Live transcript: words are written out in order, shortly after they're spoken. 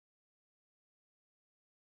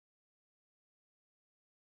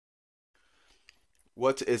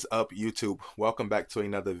What is up, YouTube? Welcome back to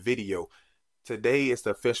another video. Today is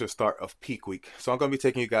the official start of peak week. So I'm going to be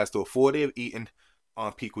taking you guys to a full day of eating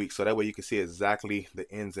on peak week. So that way you can see exactly the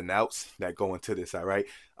ins and outs that go into this, all right?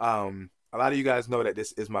 A lot of you guys know that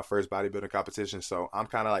this is my first bodybuilding competition. So I'm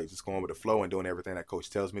kind of like just going with the flow and doing everything that coach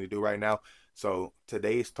tells me to do right now. So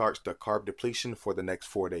today starts the carb depletion for the next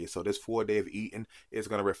 4 days. So this 4 day of eating is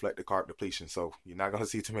going to reflect the carb depletion. So you're not going to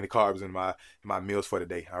see too many carbs in my meals for the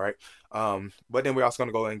day, all right? But then we're also going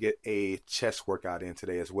to go and get a chest workout in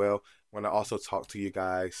today as well. I'm going to also talk to you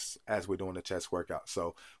guys as we're doing the chest workout.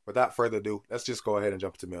 So without further ado, let's just go ahead and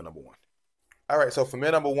jump into meal number one. All right, so for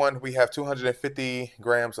meal number one, we have 250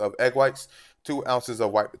 grams of egg whites, 2 ounces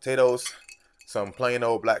of white potatoes, some plain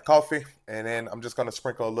old black coffee, and then I'm just gonna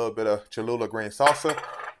sprinkle a little bit of Cholula green salsa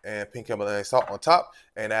and pink Himalayan salt on top.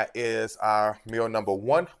 And that is our meal number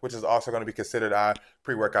one, which is also gonna be considered our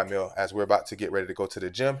pre-workout meal as we're about to get ready to go to the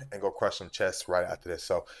gym and go crush some chest right after this.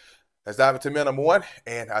 So let's dive into meal number one,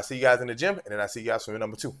 and I'll see you guys in the gym, and then I'll see you guys for meal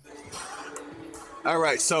number two. All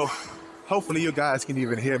right, so hopefully you guys can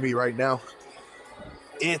even hear me right now.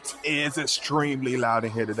 It is extremely loud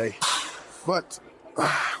in here today, but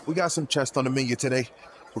we got some chest on the menu today.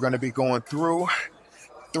 We're going to be going through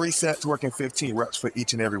 3 sets, working 15 reps for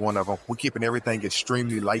each and every one of them. We're keeping everything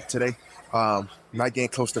extremely light today. Not getting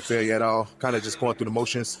close to failure at all. Kind of just going through the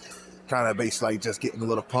motions, kind of based like just getting a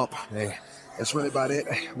little pump. And that's really about it.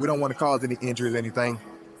 We don't want to cause any injuries or anything,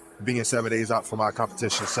 being 7 days out from our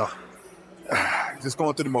competition. So just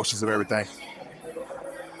going through the motions of everything.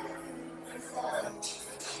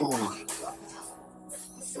 Ooh.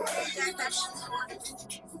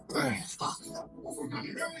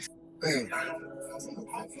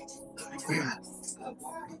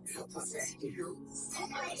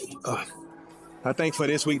 I think for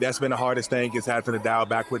this week, that's been the hardest thing, is having to dial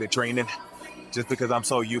back with the training, just because I'm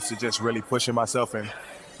so used to just really pushing myself and,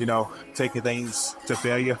 taking things to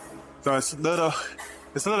failure. So it's a little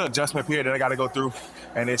adjustment period that I got to go through,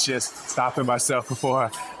 and it's just stopping myself before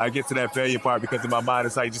I get to that failure part, because in my mind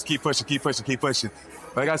it's like just keep pushing, keep pushing, keep pushing.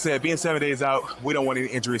 But like I said, being 7 days out, we don't want any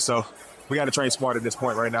injuries, so we got to train smart at this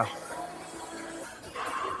point right now.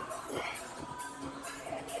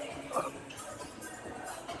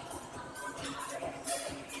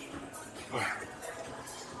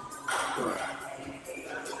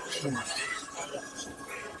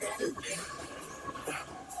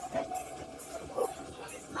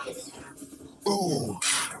 Ooh.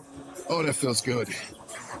 Oh, that feels good.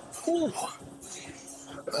 Ooh.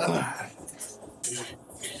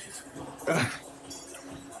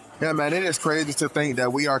 Yeah, man, it is crazy to think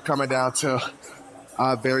that we are coming down to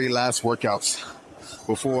our very last workouts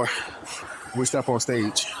before we step on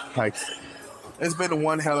stage. Like, it's been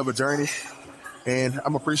one hell of a journey, and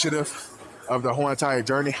I'm appreciative of the whole entire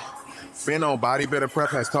journey. Being on bodybuilder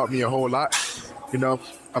prep has taught me a whole lot,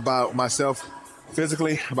 about myself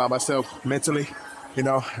physically, about myself mentally,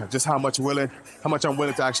 just how much I'm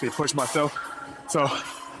willing to actually push myself. So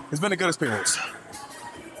it's been a good experience.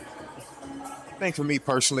 I think for me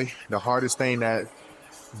personally, the hardest thing that's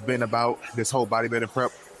been about this whole bodybuilding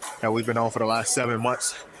prep that we've been on for the last 7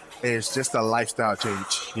 months is just a lifestyle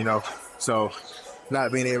change, So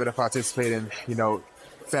not being able to participate in,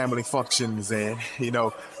 family functions and,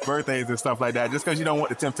 birthdays and stuff like that, just because you don't want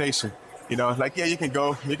the temptation. Like, yeah, you can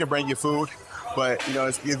go, you can bring your food, but,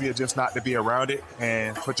 it's easier just not to be around it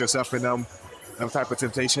and put yourself in them type of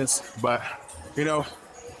temptations. But,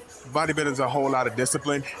 bodybuilding is a whole lot of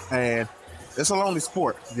discipline, and it's a lonely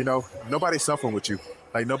sport. Nobody's suffering with you.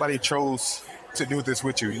 Like, nobody chose to do this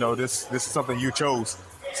with you. This is something you chose.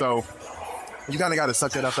 So you kind of got to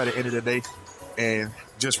suck it up at the end of the day and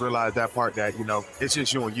just realize that part, that, it's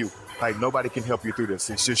just you and you. Like, nobody can help you through this.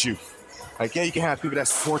 It's just you. Like, yeah, you can have people that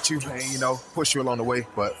support you and, push you along the way,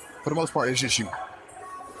 but for the most part, it's just you.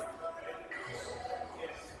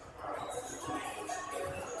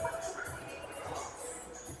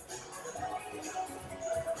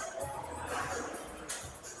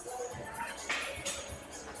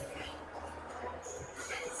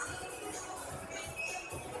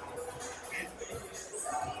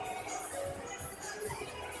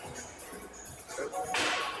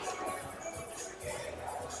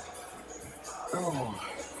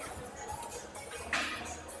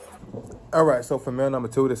 All right, so for meal number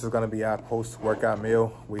two, this is going to be our post-workout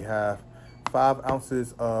meal. We have 5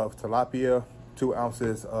 ounces of tilapia, 2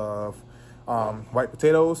 ounces of white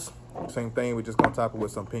potatoes. Same thing, we're just going to top it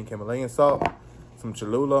with some pink Himalayan salt, some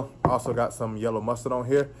Cholula. Also got some yellow mustard on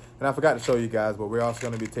here. And I forgot to show you guys, but we're also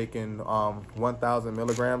going to be taking 1,000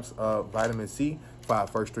 milligrams of vitamin C for our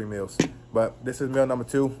first 3 meals. But this is meal number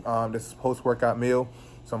two. This is post-workout meal.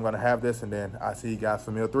 So I'm gonna have this, and then I'll see you guys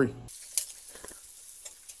for meal 3.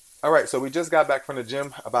 All right, so we just got back from the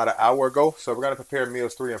gym about an hour ago. So we're gonna prepare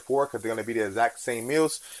meals 3 and 4 because they're gonna be the exact same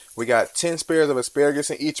meals. We got 10 spears of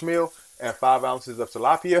asparagus in each meal and 5 ounces of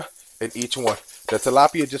tilapia in each one. The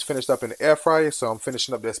tilapia just finished up in the air fryer, so I'm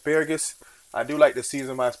finishing up the asparagus. I do like to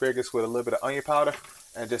season my asparagus with a little bit of onion powder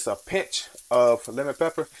and just a pinch of lemon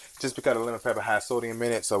pepper, just because the lemon pepper has sodium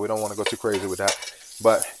in it, so we don't want to go too crazy with that.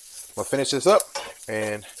 But I'm gonna finish this up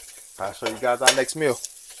and I'll show you guys our next meal.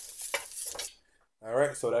 All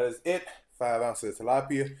right, so that is it. 5 ounces of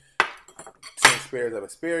tilapia, 10 spears of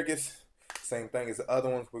asparagus. Same thing as the other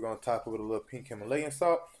ones. We're gonna top it with a little pink Himalayan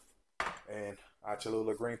salt and our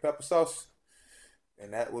Cholula green pepper sauce.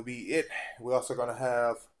 And that will be it. We're also gonna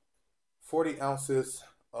have 40 ounces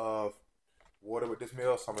of water with this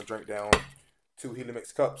meal. So I'm gonna drink down 2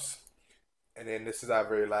 Helix cups. And then this is our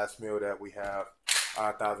very last meal that we have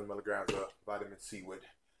our 1,000 milligrams of vitamin C with.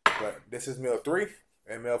 But this is meal 3.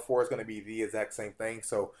 And meal 4 is going to be the exact same thing.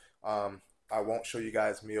 So I won't show you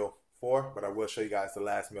guys meal 4, but I will show you guys the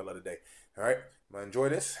last meal of the day. All right, I'm going to enjoy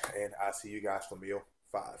this, and I'll see you guys for meal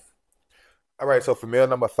 5. All right, so for meal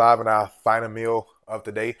number 5 and our final meal of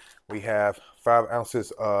the day, we have 5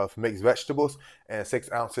 ounces of mixed vegetables and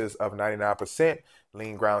 6 ounces of 99%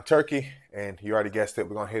 lean ground turkey. And you already guessed it,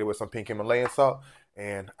 we're going to hit it with some pink Himalayan salt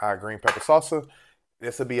and our green pepper salsa.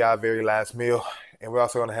 This will be our very last meal. And we're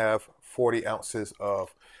also going to have 40 ounces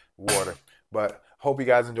of water. But hope you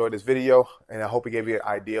guys enjoyed this video, and I hope it gave you an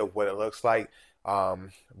idea of what it looks like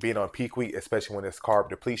being on peak week, especially when it's carb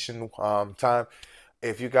depletion time.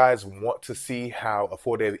 If you guys want to see how a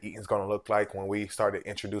 4 day of eating is going to look like when we start to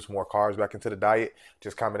introduce more carbs back into the diet,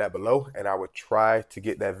 just comment that below, and I would try to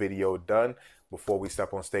get that video done before we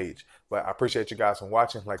step on stage. But I appreciate you guys for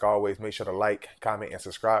watching. Like always, make sure to like, comment, and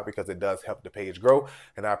subscribe because it does help the page grow.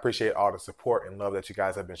 And I appreciate all the support and love that you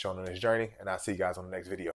guys have been showing on this journey. And I'll see you guys on the next video.